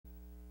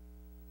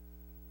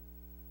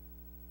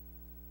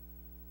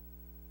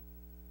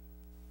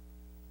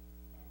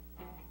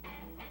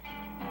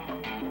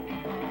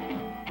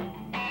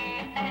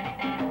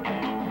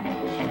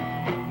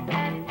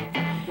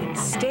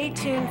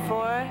tuned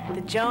for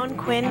the Joan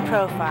Quinn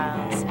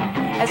Profiles.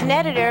 As an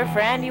editor for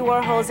Andy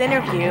Warhol's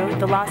Interview,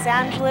 the Los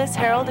Angeles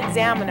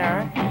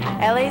Herald-Examiner,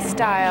 LA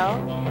Style,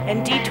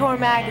 and Detour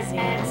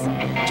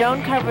magazines,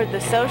 Joan covered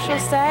the social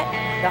set,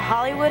 the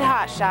Hollywood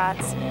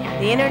hotshots,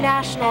 the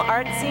international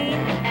art scene,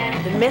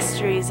 the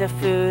mysteries of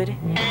food,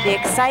 the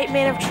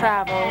excitement of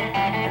travel,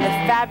 and the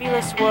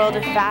fabulous world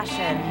of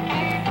fashion.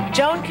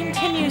 Joan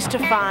continues to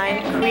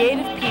find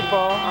creative people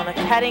on the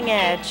cutting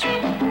edge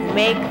who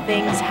make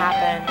things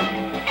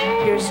happen.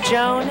 Here's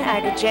Joan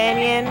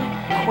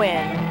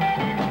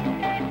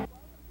Quinn.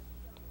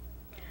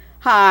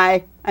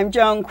 Hi, I'm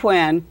Joan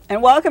Quinn,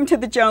 and welcome to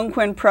the Joan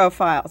Quinn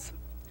Profiles.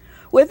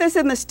 With us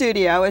in the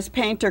studio is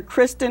painter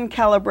Kristin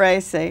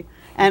Calabrese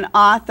and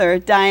author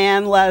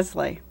Diane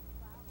Leslie.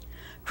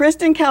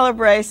 Kristin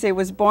Calabrese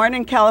was born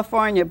in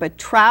California but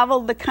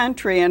traveled the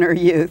country in her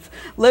youth,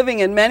 living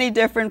in many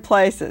different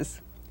places.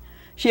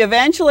 She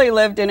eventually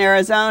lived in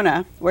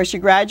Arizona, where she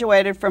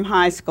graduated from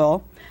high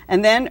school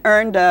and then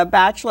earned a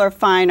Bachelor of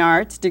Fine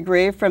Arts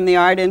degree from the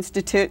Art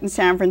Institute in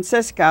San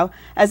Francisco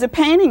as a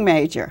painting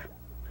major.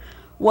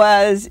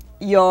 Was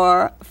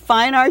your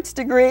fine arts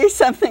degree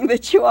something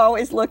that you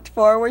always looked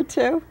forward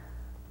to?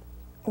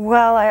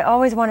 Well, I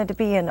always wanted to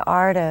be an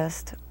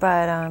artist,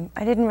 but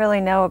I didn't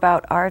really know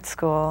about art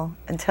school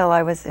until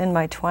I was in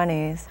my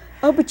 20s.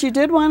 Oh, but you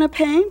did want to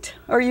paint?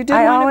 Or you did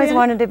I want to always be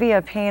wanted to be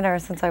a painter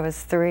since I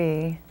was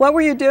 3. What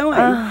were you doing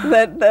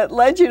that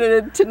led you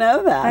to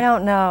know that? I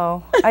don't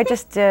know. I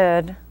just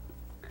did.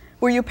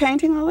 Were you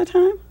painting all the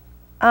time?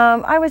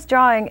 I was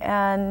drawing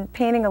and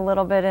painting a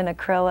little bit in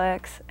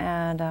acrylics,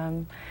 and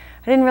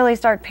I didn't really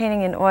start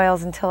painting in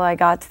oils until I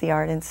got to the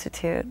Art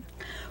Institute.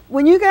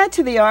 When you got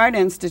to the Art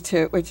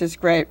Institute, which is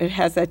great, it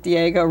has that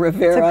Diego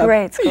Rivera. It's a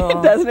great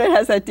school. Doesn't it? It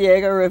has that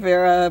Diego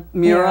Rivera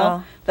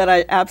mural that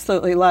I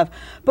absolutely love.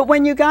 But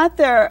when you got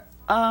there,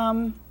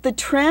 the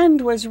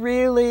trend was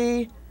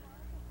really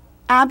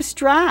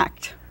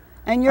abstract.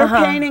 And your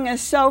painting is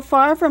so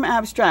far from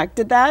abstract.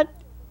 Did that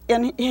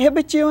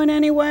inhibit you in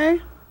any way?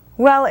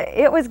 Well,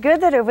 it was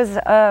good that it was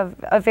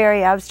a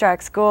very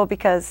abstract school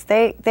because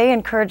they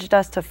encouraged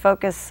us to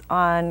focus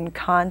on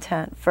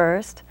content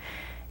first.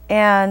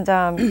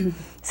 And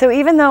so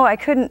even though I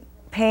couldn't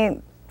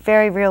paint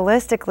very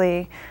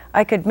realistically,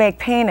 I could make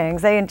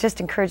paintings. They just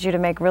encourage you to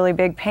make really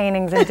big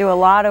paintings and do a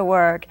lot of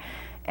work.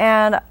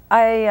 And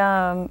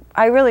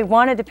I really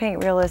wanted to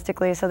paint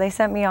realistically, so they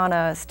sent me on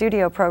a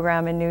studio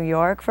program in New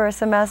York for a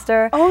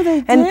semester. Oh,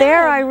 they did? And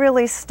there I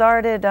really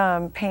started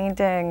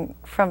painting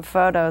from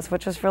photos,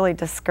 which was really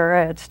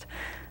discouraged.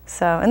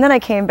 So, and then I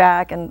came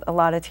back, and a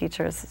lot of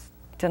teachers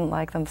didn't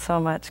like them so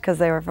much because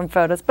they were from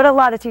photos, but a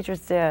lot of teachers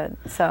did.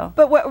 So.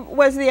 But what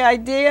was the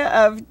idea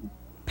of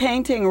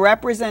painting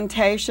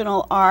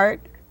representational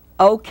art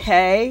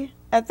okay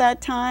at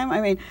that time?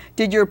 I mean,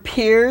 did your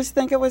peers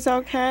think it was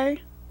okay?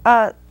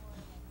 I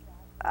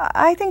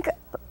think,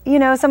 you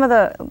know, some of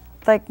the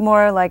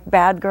more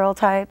bad girl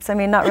types. I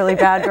mean, not really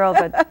bad girl,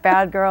 but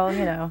bad girl.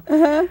 You know,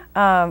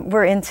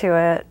 were into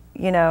it.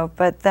 You know,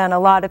 but then a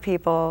lot of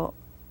people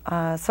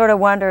sort of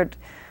wondered,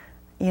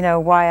 you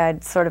know, why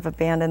I'd sort of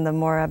abandoned the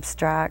more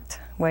abstract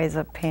ways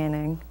of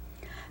painting.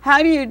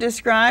 How do you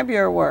describe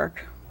your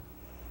work?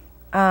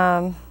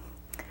 Well,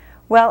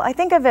 I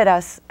think of it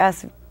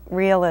as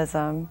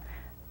realism,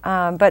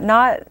 but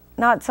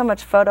not so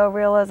much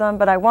photorealism,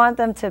 but I want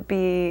them to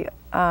be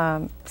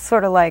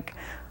sort of like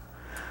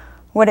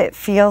what it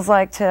feels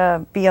like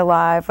to be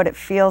alive, what it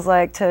feels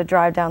like to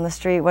drive down the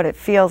street, what it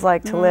feels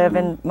like to live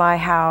in my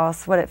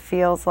house, what it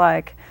feels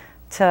like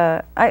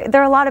to,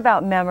 they're a lot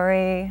about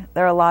memory.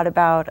 They're a lot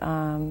about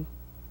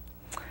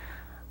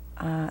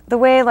the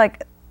way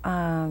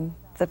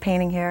the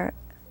painting here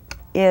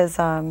is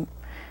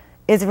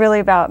really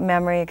about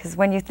memory, because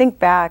when you think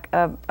back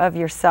of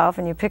yourself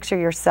and you picture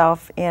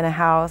yourself in a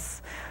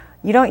house,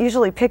 you don't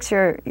usually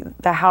picture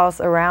the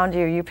house around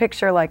you. You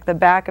picture like the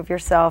back of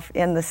yourself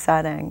in the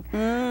setting.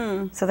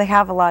 So they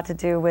have a lot to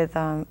do with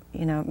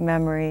you know,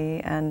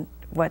 memory and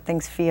what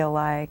things feel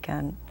like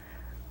and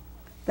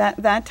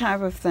that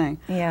type of thing.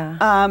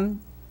 Yeah.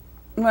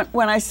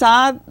 When I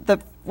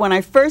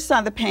first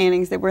saw the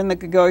paintings, they were in the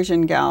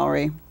Gagosian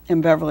Gallery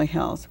in Beverly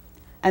Hills,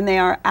 and they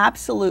are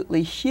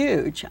absolutely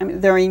huge. I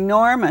mean, they're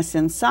enormous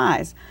in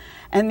size,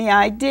 and the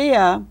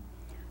idea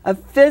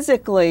of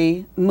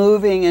physically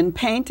moving and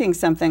painting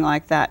something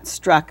like that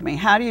struck me.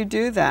 How do you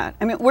do that?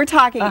 I mean, we're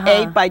talking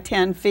 8 by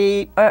 10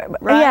 feet, right?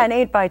 Yeah, an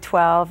 8 by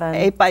 12. And,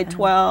 8 by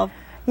 12.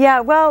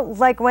 Yeah, well,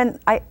 like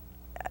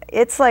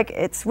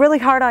it's really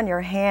hard on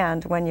your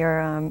hand when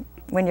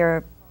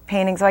you're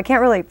painting. So I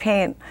can't really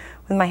paint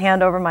with my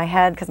hand over my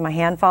head because my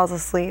hand falls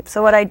asleep.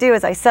 So what I do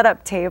is I set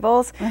up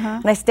tables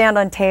and I stand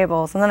on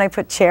tables, and then I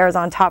put chairs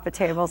on top of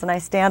tables and I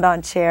stand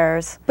on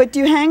chairs. But do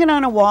you hang it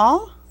on a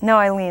wall? No,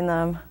 I lean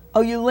them. Oh,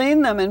 you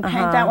lean them and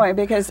paint that way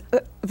because,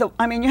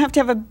 I mean, you have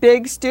to have a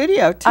big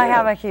studio, too. I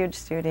have a huge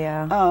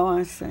studio. Oh,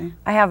 I see.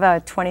 I have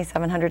a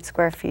 2,700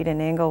 square feet in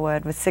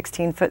Inglewood with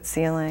 16-foot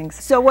ceilings.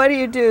 So what do?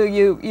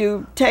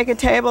 You take a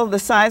table the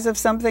size of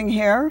something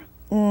here?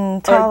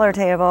 Taller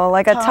table,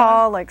 like a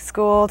tall, like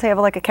school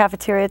table, like a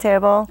cafeteria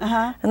table.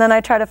 And then I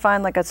try to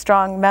find like a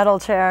strong metal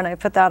chair, and I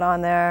put that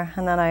on there,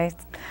 and then I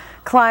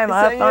climb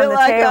up on the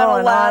table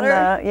and on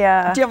the,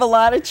 yeah. Do you have a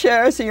lot of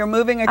chairs, so you're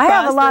moving across I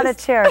have a lot of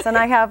chairs, and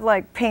I have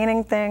like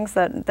painting things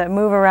that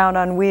move around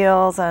on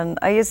wheels, and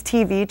I use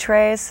TV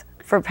trays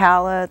for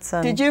pallets.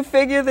 And did you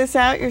figure this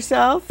out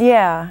yourself?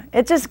 Yeah,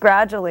 it just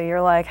gradually,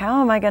 you're like,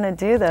 how am I going to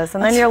do this?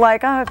 And then you're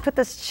like, oh, put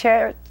this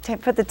chair,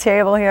 put the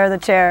table here, the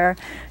chair.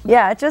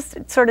 Yeah,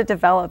 it sort of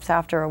develops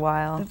after a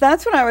while.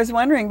 That's what I was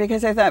wondering,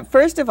 because I thought,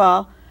 first of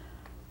all,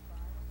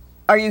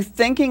 are you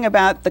thinking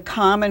about the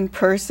common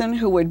person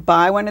who would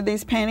buy one of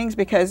these paintings?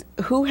 Because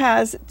who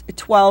has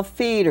 12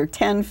 feet or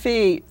 10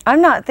 feet? I'm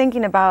not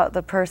thinking about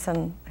the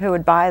person who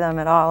would buy them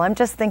at all. I'm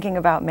just thinking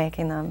about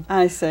making them.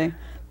 I see.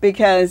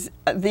 Because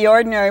the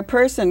ordinary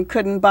person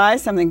couldn't buy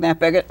something that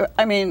big.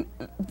 I mean,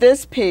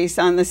 this piece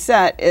on the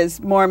set is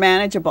more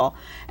manageable.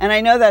 And I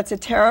know that's a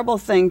terrible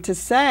thing to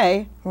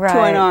say to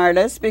an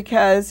artist,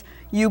 because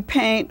you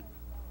paint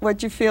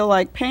what you feel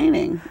like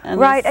painting.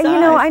 Right, and you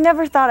know, I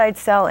never thought I'd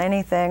sell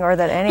anything or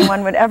that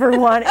anyone would ever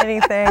want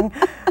anything.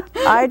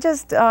 I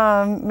just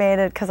made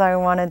it because I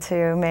wanted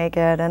to make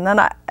it. And then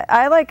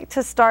I like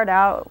to start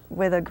out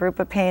with a group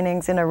of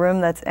paintings in a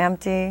room that's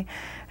empty.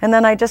 And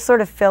then I just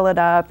sort of fill it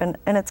up, and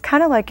it's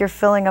kind of like you're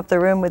filling up the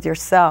room with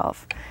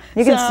yourself.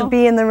 You can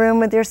be in the room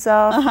with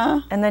yourself,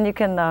 and then you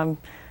can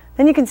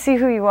see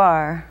who you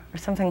are, or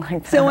something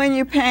like that. So when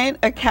you paint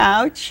a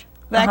couch,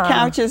 that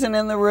couch isn't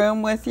in the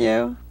room with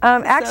you?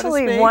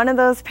 Actually, one of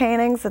those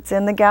paintings that's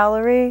in the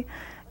gallery,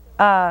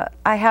 I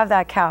have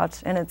that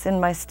couch, and it's in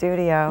my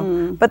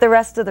studio, but the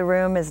rest of the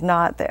room is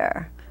not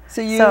there. So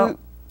you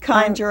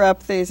conjure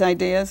up these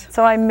ideas?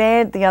 So I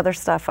made the other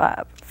stuff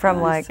up from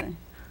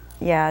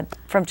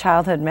from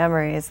childhood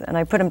memories, and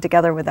I put them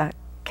together with that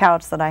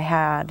couch that I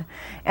had.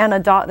 And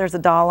there's a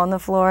doll on the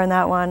floor in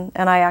that one,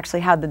 and I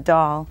actually had the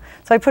doll.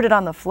 So I put it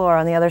on the floor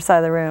on the other side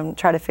of the room,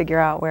 try to figure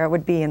out where it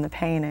would be in the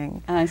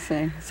painting. I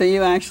see. So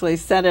you actually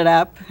set it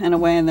up in a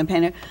way in the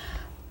painting.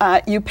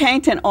 You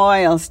paint in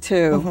oils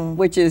too,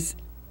 which is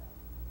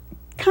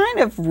kind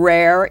of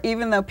rare,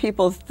 even though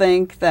people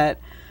think that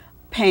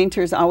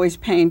painters always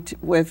paint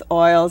with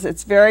oils.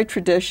 It's very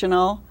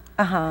traditional.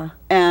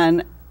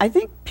 And I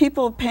think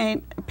painters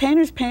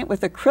paint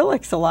with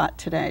acrylics a lot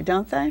today,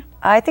 don't they?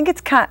 I think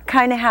it's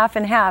kind of half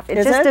and half.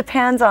 It just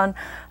depends on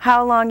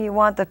how long you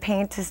want the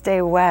paint to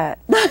stay wet.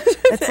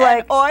 It's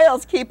like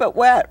oils keep it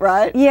wet,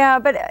 right? Yeah,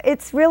 but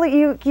it's really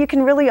you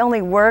can really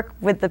only work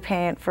with the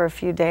paint for a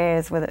few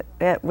days with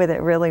it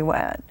really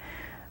wet.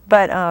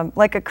 But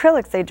like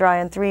acrylics, they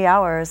dry in 3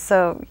 hours,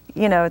 so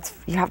you know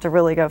you have to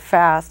really go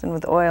fast. And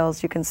with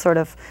oils, you can sort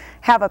of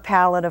have a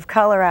palette of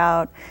color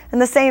out,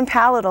 and the same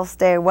palette will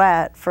stay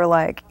wet for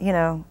like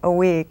a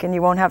week, and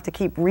you won't have to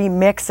keep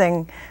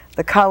remixing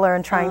the color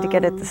and trying to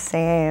get it the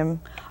same.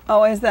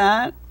 Oh, is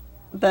that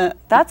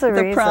that's a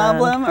reason.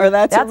 Problem, or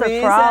that's a reason?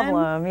 A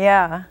problem?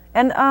 Yeah,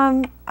 and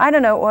I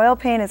don't know. Oil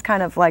paint is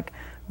kind of like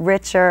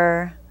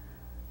richer.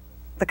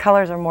 The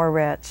colors are more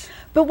rich.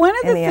 But one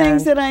of the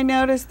things that I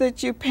noticed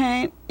that you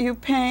paint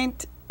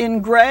in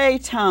gray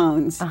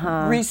tones.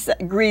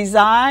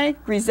 Grisé?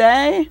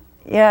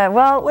 Yeah,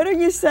 well. What do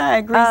you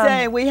say?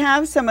 Grisé. We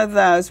have some of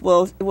those.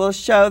 We'll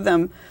show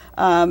them.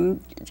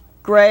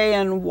 Gray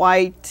and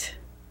white,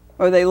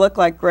 or they look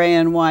like gray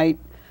and white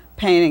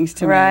paintings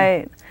to me.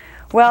 Right.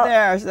 Well,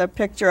 there's a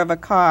picture of a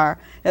car.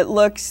 It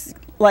looks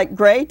like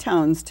gray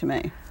tones to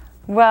me.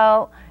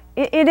 Well,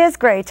 it is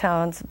gray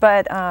tones,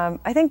 but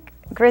I think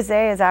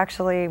Grisé is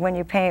actually when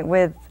you paint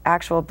with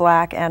actual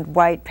black and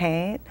white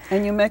paint.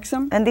 And you mix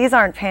them? And these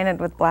aren't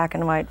painted with black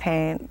and white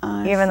paint,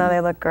 even though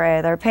they look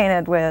gray. They're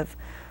painted with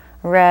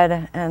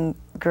red and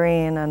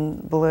green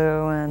and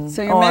blue and orange.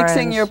 So you're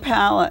mixing your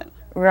palette.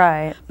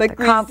 Right. But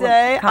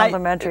Grisé,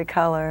 complementary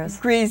colors.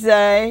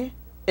 Grisé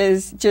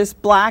is just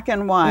black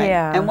and white.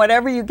 Yeah. And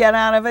whatever you get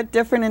out of it,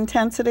 different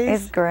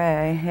intensities? It's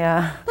gray,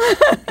 yeah.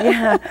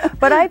 Yeah.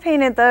 But I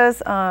painted those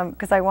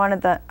because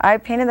I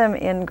painted them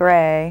in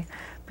gray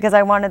because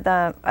I wanted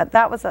them,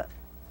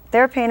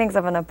 they're paintings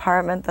of an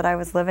apartment that I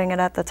was living in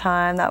at the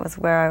time. That was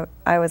where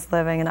I was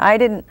living, and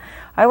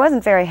I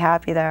wasn't very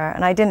happy there,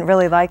 and I didn't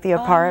really like the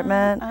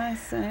apartment. I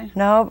see.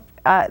 No,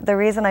 the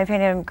reason I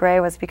painted them gray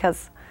was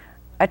because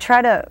I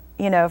try to,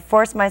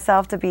 force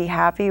myself to be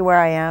happy where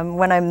I am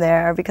when I'm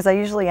there, because I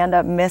usually end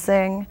up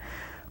missing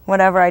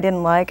whatever I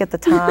didn't like at the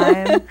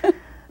time.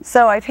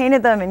 So I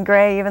painted them in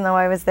gray even though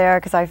I was there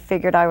because I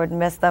figured I would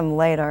miss them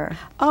later.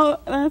 Oh,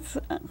 that's...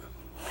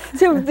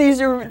 So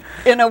these are,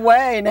 in a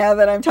way, now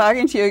that I'm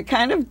talking to you,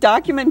 kind of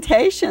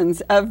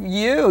documentations of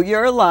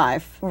your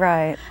life.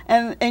 Right.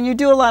 And you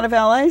do a lot of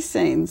LA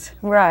scenes.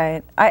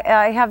 Right.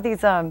 I have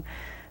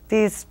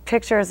these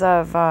pictures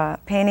of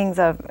paintings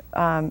of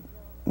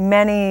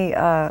many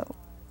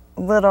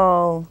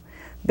little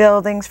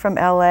buildings from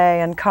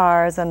LA and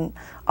cars, and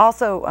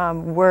also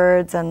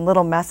words and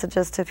little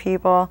messages to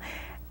people.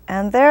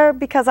 And they're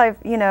because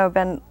I've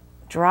been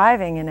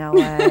driving in LA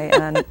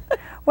and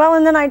Well,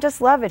 and then I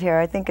just love it here.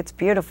 I think it's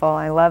beautiful.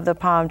 I love the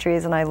palm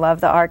trees and I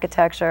love the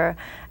architecture.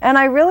 And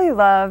I really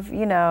love,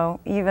 you know,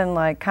 even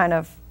like kind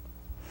of,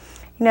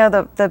 you know,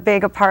 the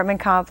big apartment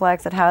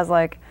complex that has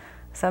like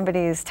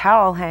somebody's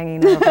towel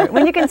hanging over it.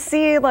 When you can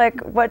see like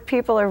what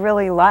people are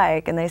really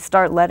like and they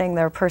start letting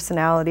their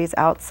personalities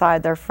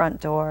outside their front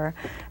door.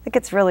 I think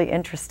it's really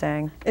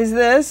interesting. Is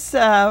this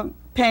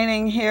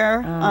painting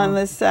here on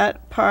the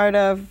set part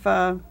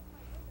of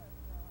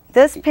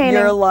this painting,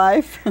 your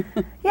life?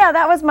 Yeah,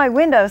 that was my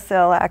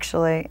windowsill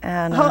actually.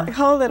 And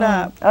hold it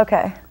up.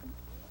 Okay.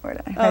 Where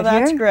did I? Oh,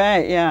 that's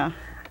great. Yeah.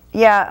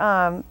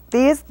 Yeah.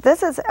 This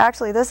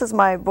is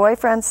my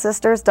boyfriend's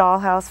sister's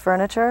dollhouse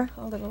furniture.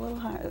 Hold it a little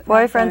higher.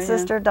 Boyfriend's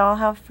sister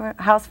dollhouse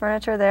house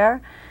furniture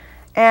there,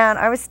 and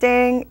I was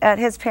staying at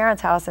his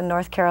parents' house in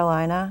North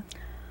Carolina,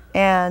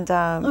 and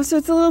oh, so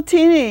it's a little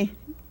teeny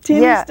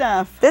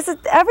stuff. This is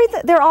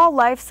everything. They're all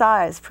life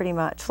size, pretty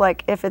much.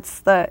 Like if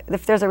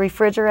there's a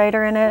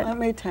refrigerator in it. Let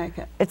me take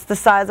it. It's the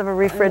size of a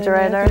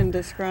refrigerator. You can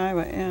describe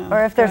it, yeah.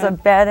 Or if there's a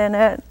bed in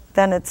it,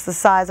 then it's the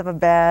size of a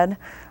bed.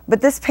 But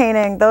this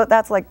painting, though,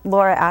 that's like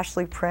Laura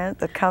Ashley print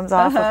that comes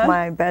off of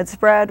my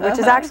bedspread, which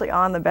is actually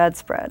on the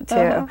bedspread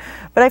too.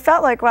 But I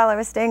felt like while I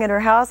was staying at her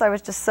house, I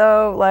was just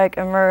so like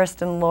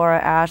immersed in Laura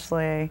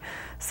Ashley.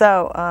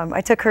 So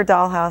I took her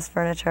dollhouse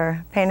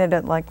furniture, painted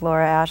it like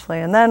Laura Ashley,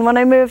 and then when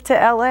I moved to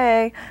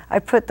LA, I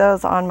put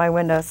those on my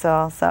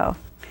windowsill. So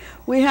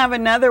we have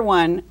another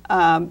one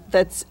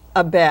that's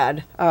a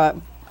bed.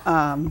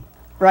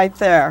 Right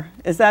there.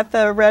 Is that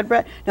the red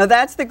bed? No,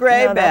 that's the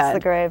gray bed. That's the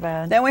gray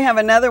bed. Then we have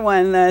another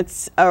one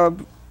that's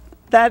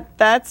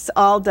that's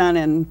all done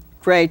in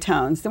gray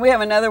tones. Then we have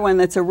another one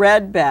that's a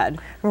red bed.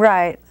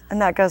 Right, and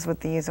that goes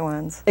with these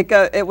ones.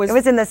 It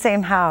was in the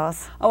same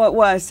house. Oh, it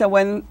was. So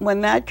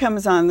when that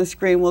comes on the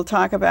screen, we'll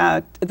talk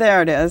about.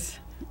 There it is.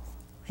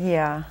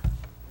 Yeah.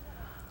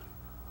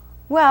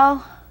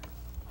 Well.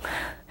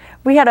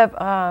 We had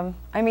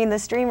I mean, the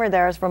streamer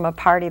there is from a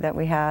party that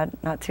we had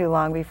not too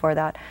long before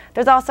that.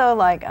 There's also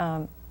like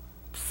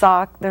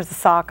there's a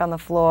sock on the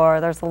floor.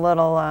 There's a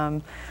little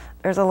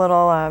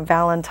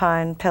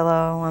Valentine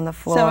pillow on the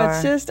floor. So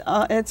it's just,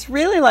 it's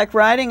really like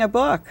writing a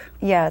book.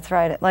 Yeah, it's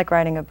like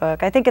writing a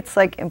book. I think it's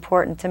like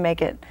important to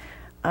make it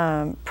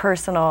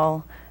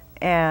personal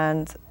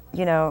and,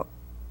 you know,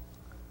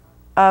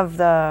 of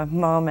the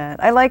moment.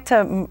 I like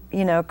to,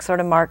 you know, sort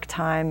of mark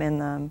time in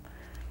them.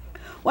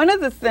 One of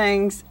the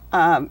things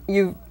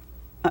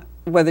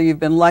whether you've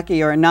been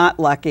lucky or not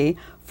lucky,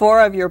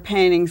 4 of your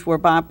paintings were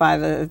bought by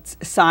the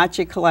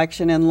Saatchi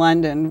collection in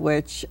London,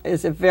 which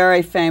is a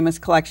very famous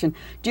collection.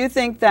 Do you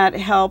think that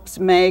helps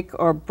make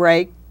or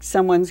break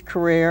someone's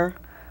career?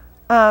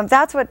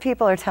 That's what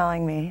people are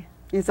telling me.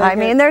 You think I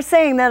mean, they're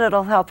saying that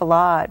it'll help a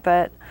lot,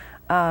 but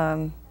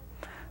I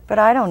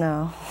don't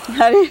know.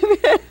 How do you,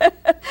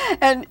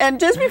 and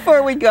just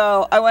before we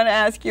go, I want to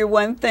ask you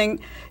one thing.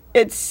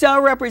 It's so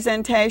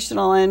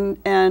representational,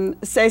 and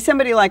say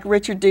somebody like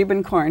Richard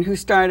Diebenkorn, who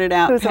started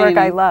out whose painting,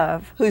 work I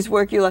love, whose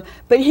work you love,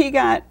 but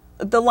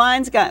the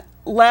lines got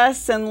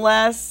less and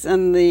less,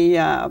 and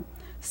the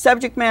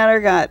subject matter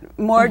got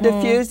more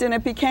diffused, and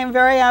it became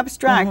very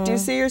abstract. Do you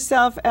see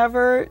yourself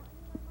ever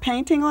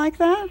painting like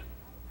that?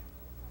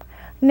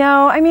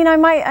 No, I mean,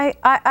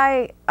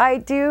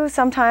 I do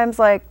sometimes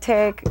like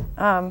take.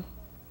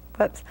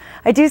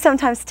 I do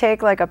sometimes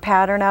take like a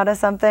pattern out of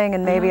something,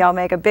 and maybe I'll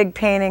make a big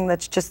painting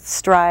that's just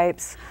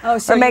stripes, or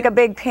make a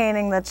big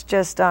painting that's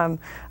just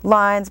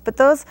lines. But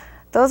those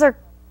are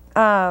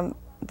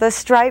the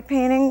stripe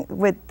painting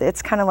with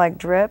it's kind of like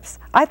drips.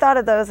 I thought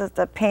of those as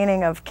the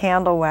painting of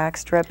candle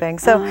wax dripping.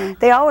 So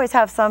they always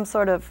have some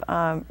sort of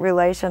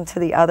relation to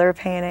the other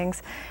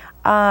paintings.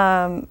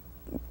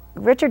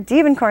 Richard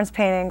Diebenkorn's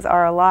paintings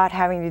are a lot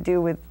having to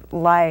do with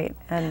light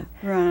and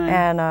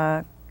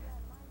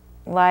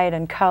light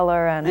and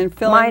color and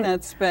filling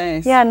that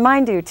space. Yeah, and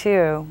mine do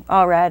too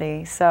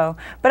already. So,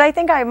 but I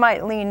think I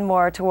might lean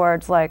more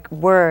towards like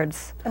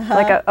words,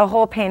 like a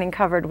whole painting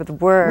covered with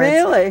words.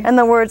 Really? And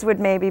the words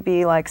would maybe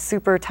be like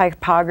super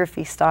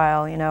typography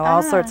style, you know,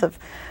 all sorts of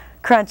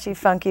crunchy,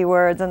 funky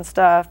words and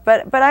stuff.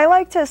 But I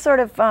like to sort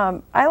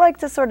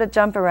of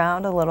jump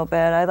around a little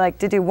bit. I like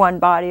to do one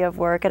body of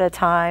work at a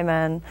time,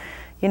 and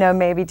you know,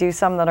 maybe do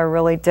some that are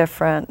really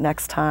different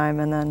next time,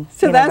 and then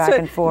back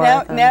and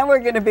forth. Now we're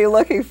going to be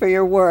looking for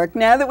your work.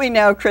 Now that we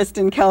know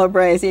Kristin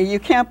Calabrese, you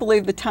can't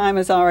believe the time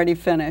is already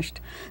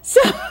finished.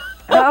 So.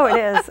 Oh, it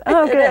is.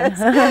 Oh, good.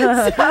 So,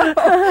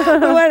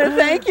 we want to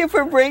thank you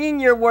for bringing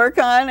your work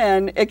on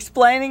and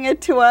explaining it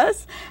to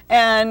us,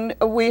 and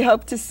we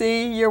hope to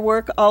see your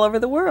work all over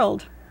the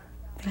world.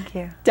 Thank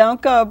you.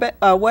 Don't go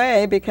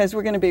away, because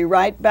we're going to be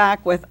right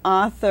back with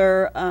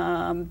author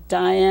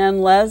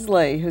Diane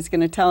Leslie, who's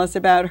going to tell us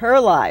about her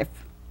life.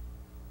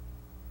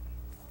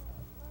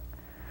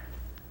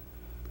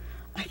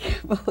 I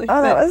can't believe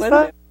Oh, that was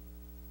fun.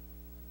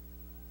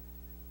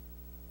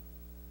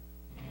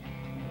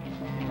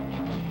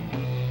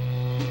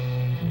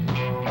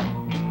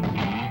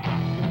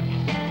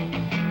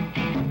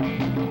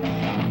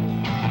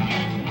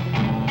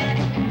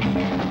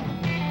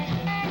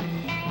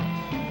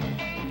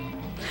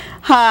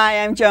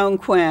 Hi, I'm Joan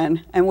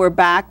Quinn, and we're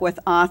back with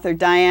author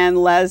Diane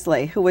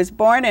Leslie, who was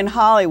born in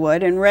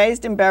Hollywood and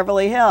raised in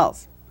Beverly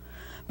Hills.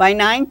 By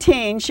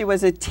 19, she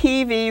was a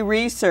TV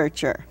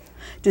researcher.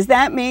 Does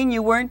that mean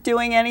you weren't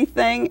doing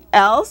anything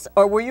else,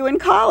 or were you in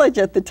college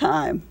at the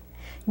time?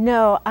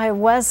 No, I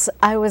was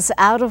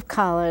out of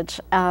college.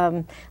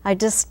 I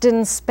just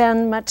didn't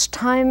spend much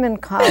time in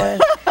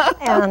college,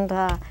 and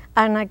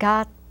I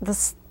got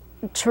this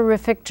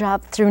terrific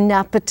job through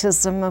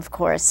nepotism, of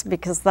course,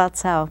 because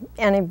that's how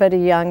anybody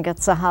young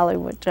gets a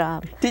Hollywood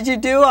job. Did you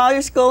do all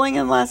your schooling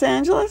in Los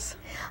Angeles?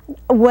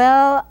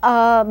 Well,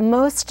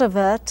 most of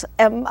it.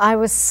 I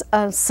was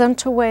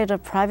sent away to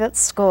private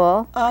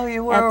school. Oh,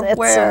 you were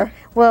where?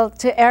 Well,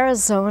 to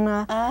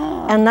Arizona,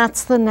 and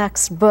that's the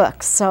next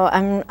book. So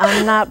I'm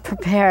not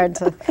prepared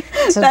to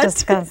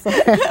discuss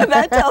it.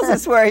 That tells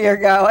us where you're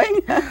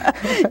going.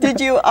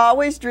 Did you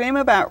always dream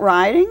about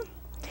writing?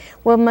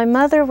 Well, my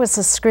mother was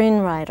a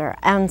screenwriter,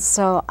 and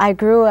so I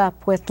grew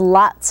up with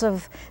lots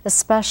of,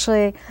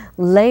 especially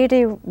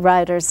lady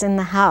writers in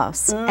the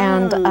house,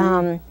 and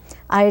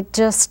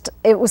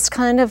it was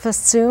kind of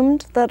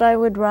assumed that I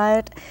would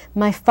write.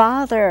 My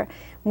father,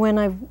 when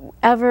I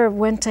ever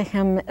went to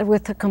him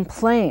with a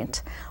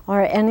complaint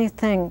or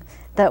anything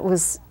that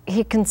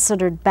he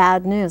considered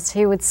bad news,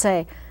 he would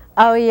say,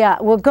 "Oh yeah,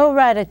 well go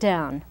write it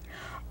down."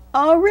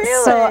 Oh,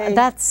 really? So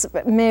that's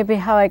maybe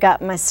how I got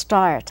my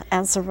start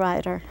as a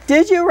writer.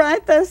 Did you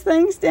write those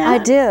things down? I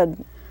did,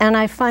 and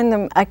I find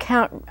them. I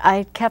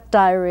kept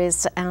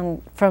diaries,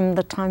 and from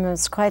the time I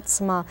was quite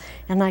small,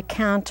 and I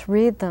can't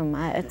read them.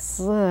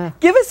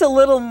 Give us a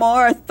little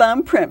more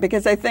thumbprint,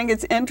 because I think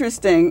it's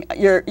interesting.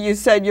 You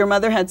said your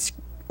mother had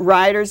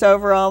writers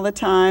over all the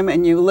time,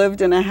 and you lived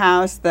in a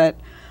house that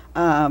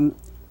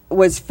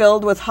was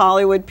filled with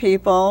Hollywood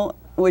people,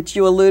 which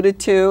you alluded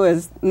to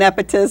as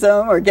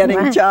nepotism or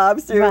getting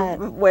jobs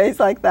through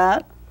ways like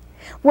that.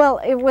 Well,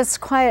 it was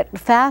quite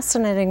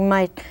fascinating,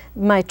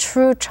 my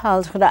true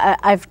childhood.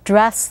 I've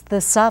dressed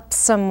this up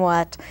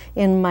somewhat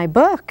in my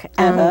book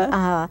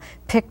and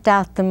picked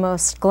out the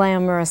most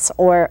glamorous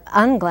or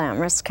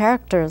unglamorous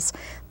characters.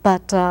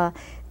 But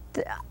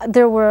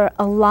there were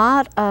a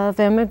lot of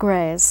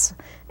emigres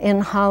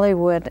in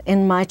Hollywood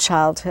in my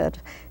childhood,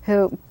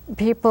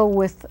 people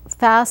with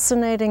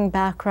fascinating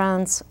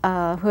backgrounds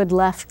who had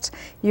left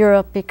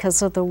Europe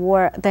because of the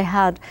war. They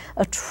had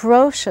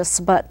atrocious,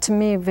 but to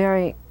me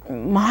very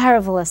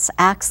marvelous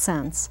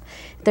accents.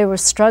 They were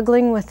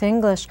struggling with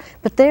English,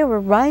 but they were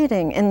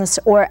writing in this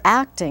or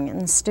acting in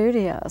the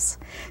studios.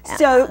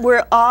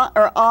 So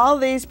are all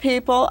these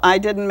people? I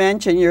didn't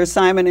mention your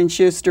Simon &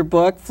 Schuster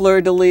book,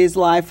 Fleur de Lis's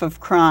Life of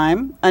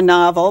Crime, a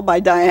novel by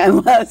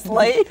Diane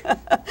Leslie.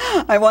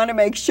 I want to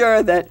make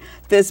sure that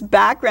this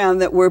background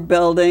that we're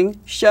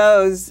building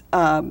shows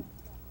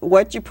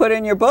what you put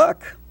in your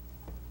book.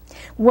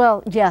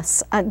 Well,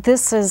 yes,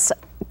 this is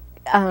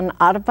an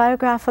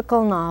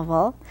autobiographical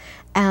novel,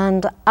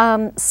 and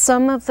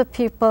some of the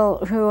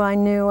people who I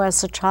knew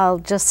as a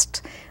child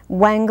just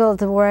wangled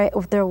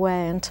their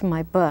way into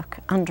my book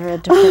under a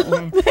different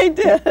name. They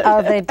did.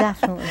 Oh, they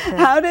definitely did.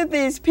 How did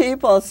these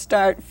people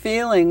start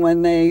feeling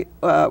when they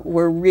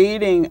were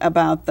reading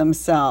about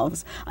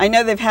themselves? I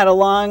know they had a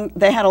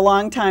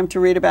long time to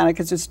read about it,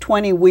 because there's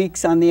 20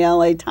 weeks on the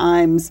LA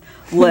Times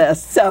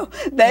list. So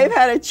they've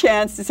had a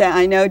chance to say,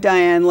 I know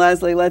Diane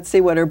Leslie, let's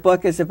see what her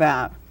book is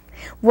about.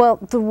 Well,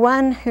 the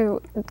one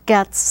who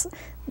gets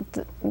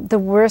the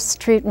worst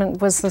treatment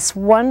was this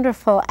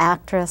wonderful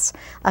actress,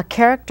 a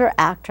character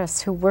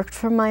actress who worked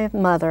for my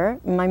mother.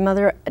 My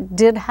mother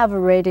did have a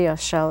radio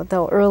show,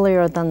 though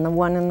earlier than the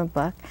one in the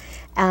book,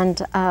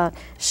 and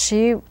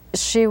she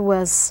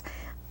was,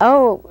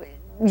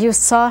 you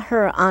saw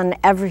her on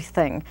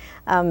everything,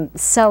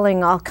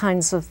 selling all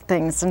kinds of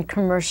things and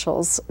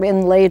commercials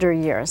in later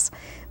years.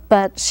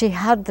 But she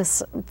had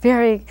this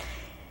very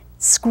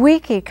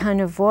squeaky kind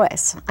of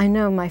voice. I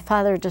know my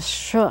father just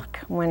shook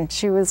when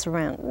she was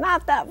around.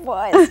 Not that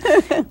voice.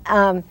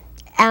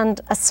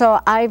 And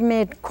so I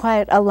made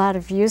quite a lot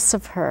of use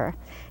of her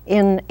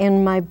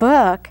in my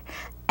book.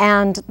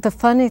 And the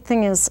funny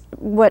thing is,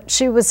 what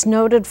she was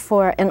noted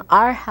for in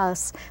our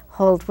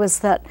household was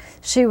that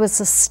she was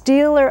a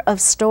stealer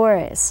of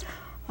stories.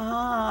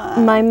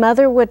 My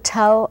mother would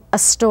tell a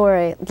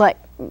story, like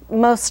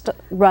most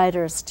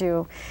writers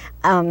do,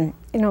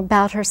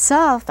 about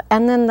herself,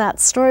 and then that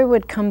story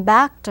would come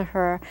back to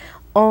her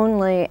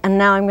only, and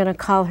now I'm going to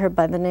call her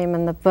by the name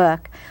in the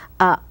book,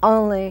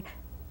 only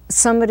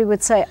somebody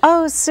would say,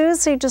 "Oh,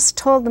 Susie just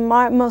told the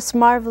most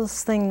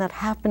marvelous thing that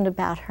happened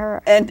about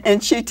her."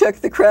 And she took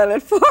the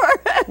credit for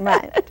it.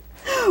 Right.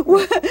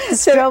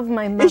 This drove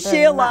my mother. Is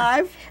she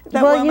alive,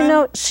 that woman? You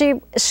know,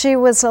 she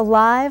was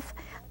alive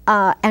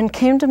and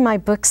came to my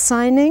book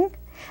signing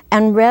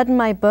and read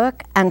my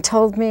book and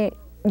told me,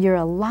 "You're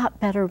a lot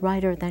better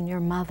writer than your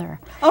mother."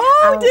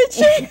 Oh, did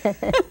she?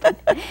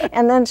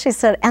 And then she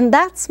said, "And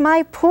that's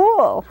my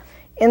pool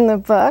in the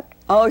book."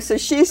 Oh, so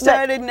she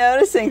started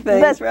noticing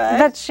things, right?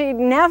 But she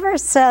never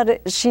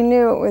said she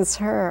knew it was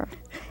her.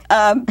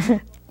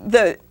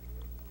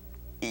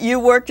 you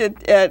worked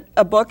at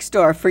a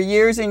bookstore for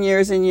years and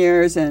years and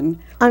years, and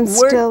I'm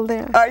still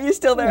there. Are you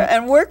still there?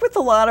 And work with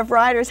a lot of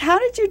writers. How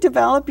did you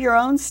develop your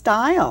own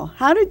style?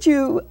 How did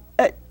you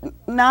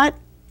not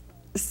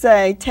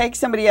say take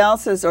somebody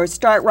else's or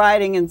start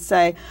writing and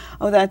say,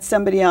 oh, that's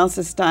somebody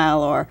else's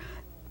style, or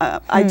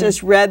I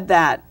just read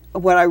that.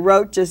 What I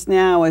wrote just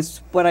now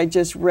is what I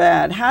just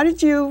read. How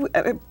did you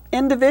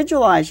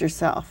individualize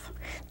yourself?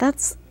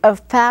 That's a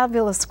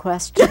fabulous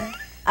question.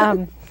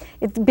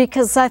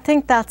 Because I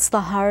think that's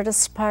the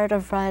hardest part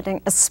of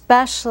writing,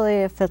 especially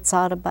if it's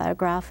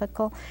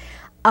autobiographical.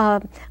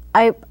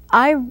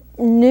 I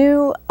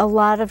knew a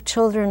lot of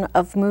children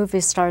of movie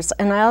stars,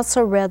 and I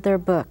also read their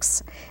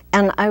books.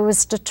 And I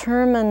was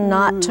determined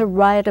not to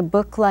write a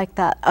book like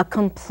that, a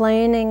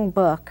complaining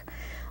book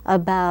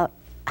about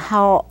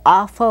how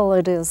awful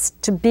it is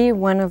to be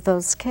one of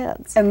those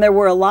kids. And there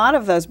were a lot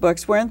of those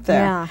books, weren't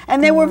there? Yeah.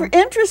 And they were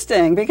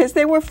interesting because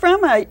they were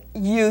from a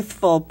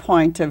youthful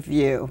point of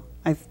view.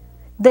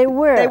 They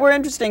were. They were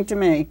interesting to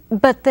me.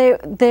 But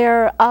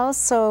they're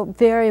also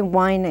very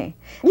whiny.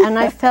 And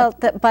I felt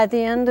that by the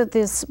end of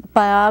this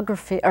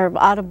biography or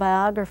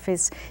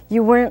autobiographies,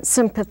 you weren't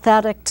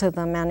sympathetic to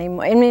them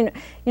anymore. I mean,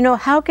 you know,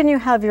 how can you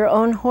have your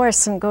own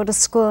horse and go to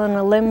school in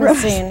a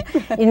limousine,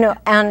 you know,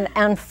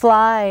 and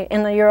fly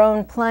in your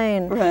own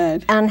plane,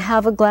 and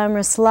have a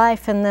glamorous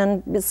life, and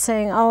then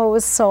saying, oh, it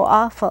was so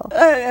awful.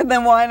 And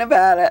then whine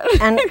about it.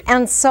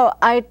 And so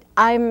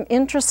I'm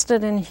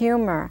interested in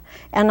humor,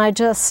 and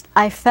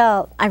I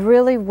felt I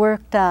really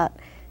worked at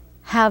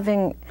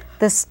having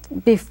this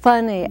be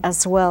funny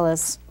as well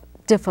as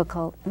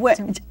difficult.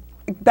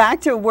 Back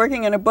to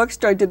working in a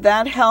bookstore, did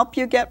that help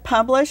you get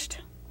published?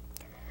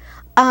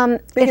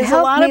 It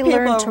helped me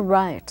learn to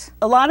write.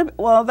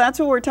 Well, that's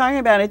what we're talking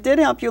about. It did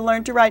help you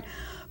learn to write.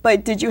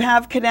 But did you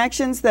have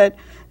connections that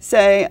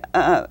say,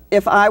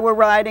 if I were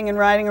writing and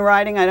writing and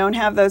writing, I don't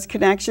have those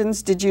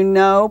connections? Did you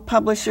know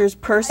publishers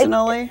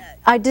personally?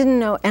 I didn't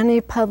know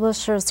any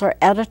publishers or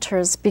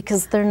editors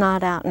because they're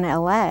not out in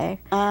LA.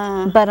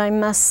 But I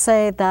must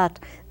say that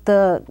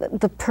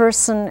the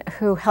person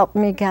who helped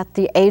me get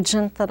the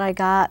agent that I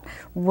got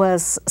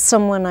was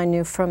someone I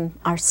knew from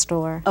our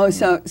store. Oh,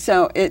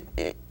 so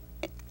it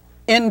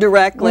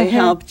indirectly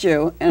helped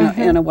you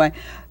in a way.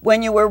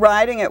 When you were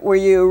writing it, were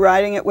you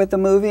writing it with a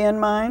movie in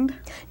mind?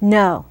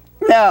 No.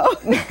 No.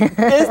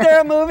 Is there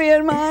a movie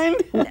in mind?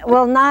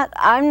 Well,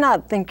 I'm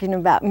not thinking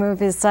about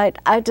movies.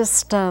 I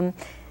just,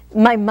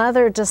 my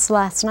mother just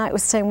last night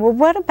was saying, well,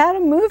 what about a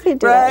movie,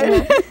 dear?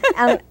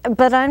 Right.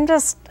 But I'm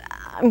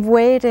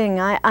waiting.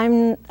 I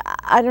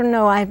don't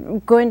know, I'm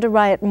going to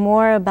write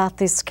more about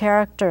these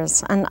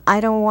characters, and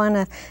I don't want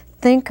to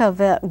think of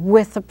it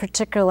with a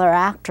particular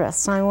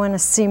actress. I want to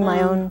see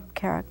my own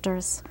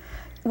characters.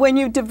 When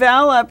you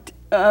developed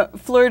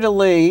Fleur de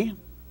Lis,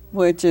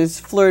 which is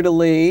Fleur de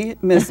Lis,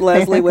 Miss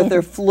Leslie with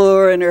her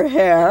fleur in her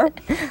hair,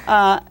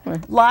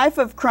 Life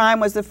of Crime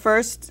was the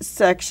first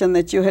section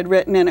that you had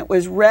written, and it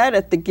was read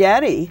at the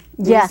Getty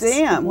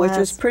Museum, which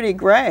was pretty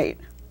great.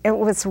 It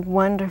was a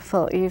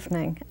wonderful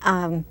evening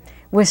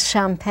with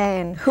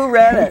champagne. Who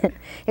read it?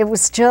 It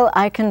was Jill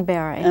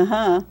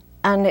Eikenberry.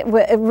 And it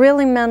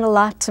really meant a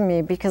lot to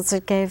me because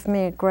it gave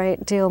me a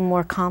great deal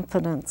more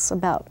confidence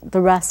about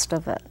the rest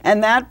of it.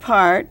 And that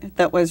part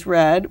that was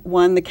read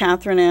won the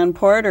Catherine Ann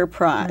Porter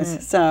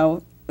Prize.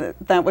 So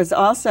that was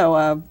also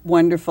a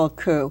wonderful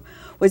coup.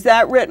 Was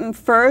that written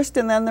first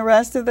and then the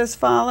rest of this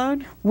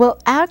followed? Well,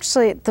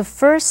 actually, the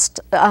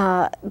first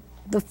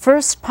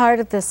part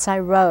of this I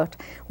wrote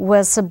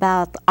was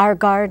about our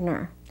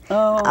gardener.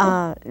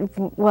 While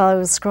I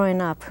was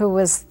growing up, who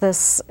was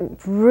this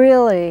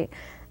really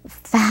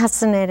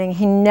fascinating.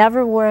 He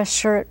never wore a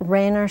shirt,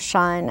 rain or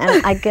shine,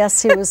 and I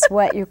guess he was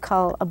what you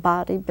call a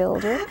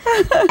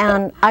bodybuilder.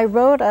 And I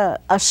wrote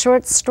a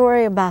short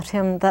story about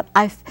him that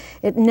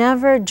it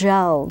never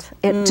gelled.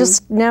 It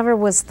just never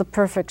was the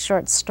perfect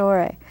short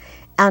story.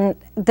 And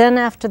then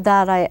after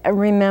that, I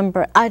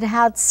remember I'd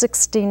had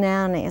 60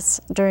 nannies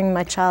during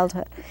my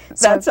childhood.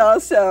 So that's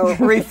also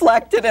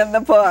reflected in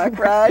the book,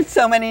 right?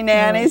 So many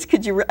nannies.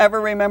 Could you ever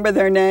remember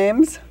their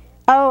names?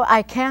 Oh,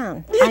 I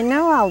can. I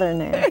know all their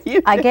names.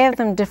 I gave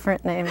them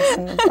different names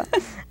in the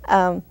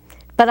book.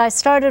 But I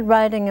started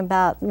writing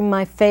about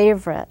my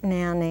favorite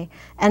nanny,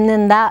 and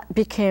then that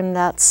became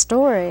that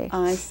story.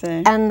 I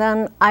see. And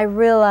then I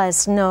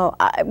realized, no,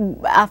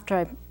 after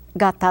I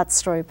got that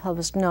story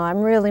published, no, I'm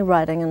really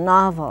writing a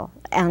novel,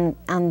 and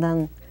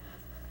then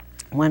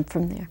went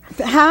from there.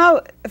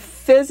 How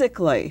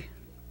physically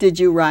did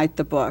you write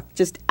the book?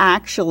 Just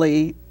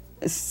actually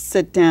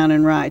sit down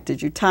and write?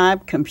 Did you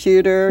type,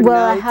 computer,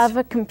 Well, notes? I have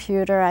a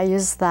computer. I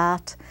use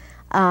that.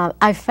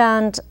 I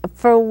found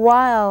for a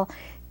while,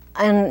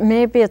 and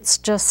maybe it's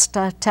just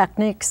a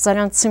technique because I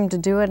don't seem to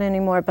do it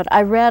anymore, but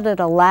I read it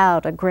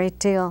aloud a great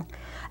deal.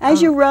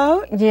 As you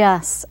wrote?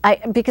 Yes,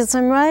 because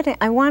I'm writing,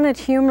 I wanted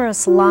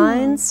humorous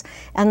lines,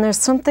 and there's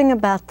something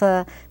about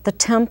the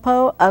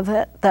tempo of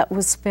it that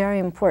was very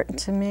important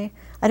to me.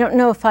 I don't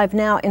know if I've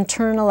now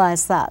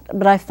internalized that,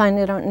 but I find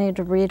I don't need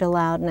to read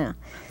aloud now.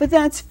 But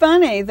that's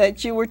funny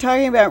that you were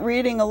talking about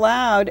reading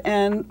aloud,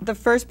 and the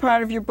first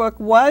part of your book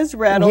was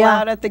read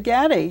aloud at the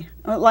Getty,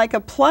 like a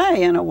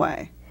play in a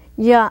way.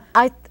 Yeah,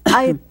 I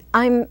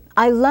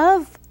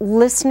love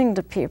listening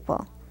to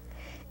people.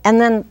 And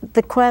then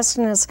the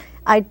question is,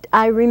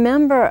 I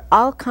remember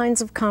all kinds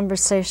of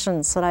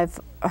conversations that I've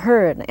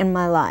heard in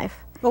my life.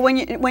 But when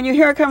you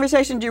hear a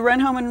conversation, do you run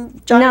home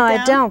and jot it down?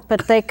 No, I don't,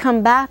 but they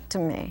come back to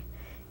me.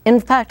 In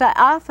fact, I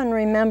often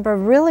remember a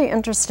really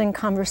interesting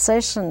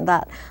conversation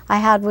that I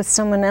had with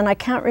someone, and I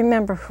can't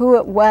remember who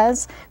it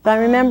was, but I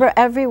remember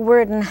every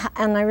word, and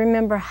I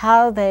remember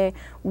how they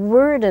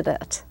worded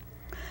it.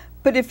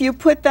 But if you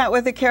put that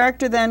with a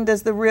character, then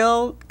does the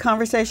real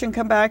conversation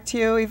come back to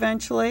you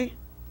eventually?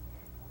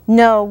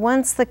 No,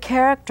 once the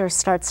character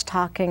starts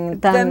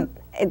talking, then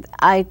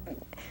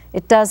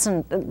it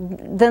doesn't.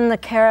 Then the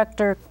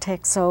character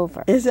takes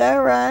over. Is that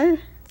right?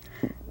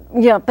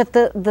 Yeah, but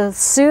the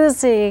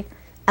Susie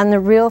and the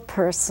real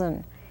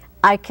person,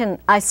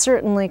 I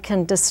certainly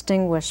can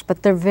distinguish,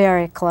 but they're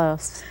very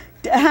close.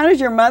 How did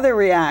your mother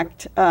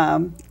react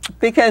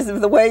because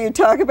of the way you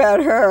talk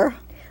about her?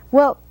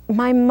 Well,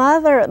 my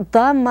mother,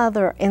 the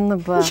mother in the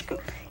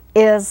book,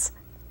 is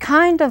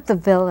kind of the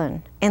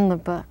villain in the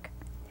book.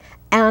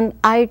 And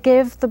I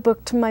gave the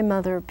book to my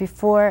mother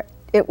before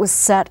it was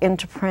set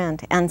into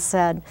print and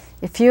said,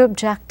 if you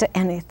object to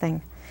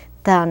anything,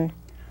 then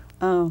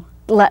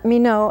let me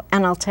know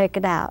and I'll take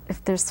it out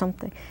if there's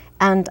something.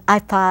 And I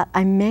thought,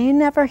 I may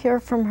never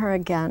hear from her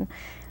again.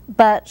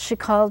 But she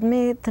called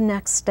me the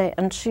next day,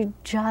 and she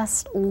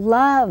just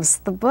loves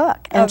the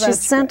book. And she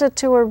sent it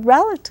to her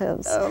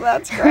relatives. Oh,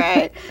 that's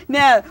great.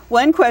 Now,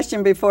 one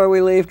question before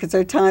we leave, because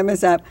our time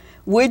is up.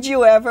 Would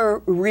you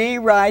ever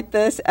rewrite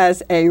this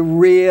as a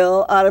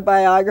real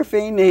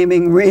autobiography,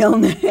 naming real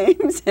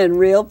names and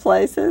real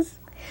places?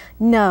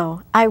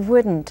 No, I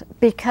wouldn't,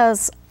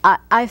 because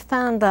I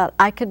found that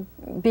I could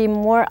be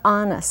more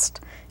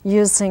honest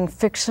using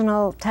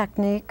fictional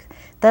technique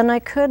than I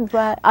could,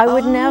 but I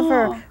would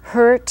never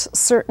hurt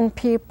certain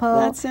people.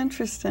 That's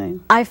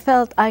interesting. I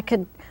felt I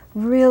could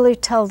really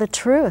tell the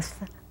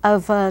truth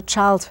of a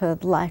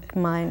childhood like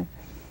mine.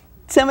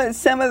 Some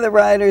of the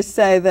writers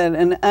say that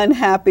an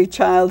unhappy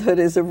childhood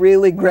is a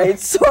really great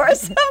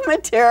source of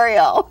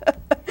material.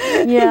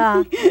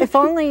 Yeah, if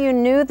only you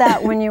knew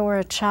that when you were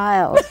a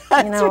child,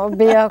 you know, it would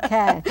be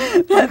okay.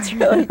 That's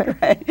really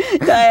great.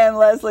 Diane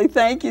Leslie,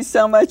 thank you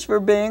so much for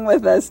being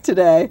with us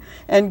today,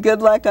 and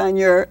good luck on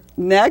your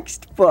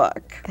next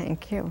book.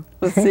 Thank you.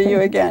 We'll see you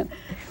again.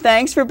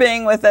 Thanks for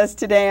being with us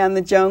today on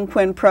the Joan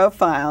Quinn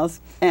Profiles,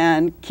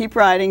 and keep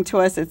writing to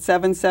us at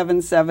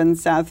 777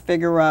 South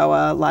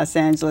Figueroa, Los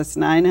Angeles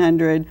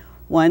 900-17,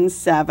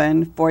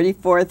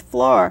 44th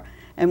floor,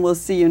 and we'll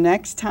see you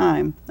next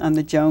time on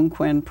the Joan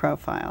Quinn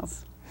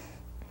Profiles.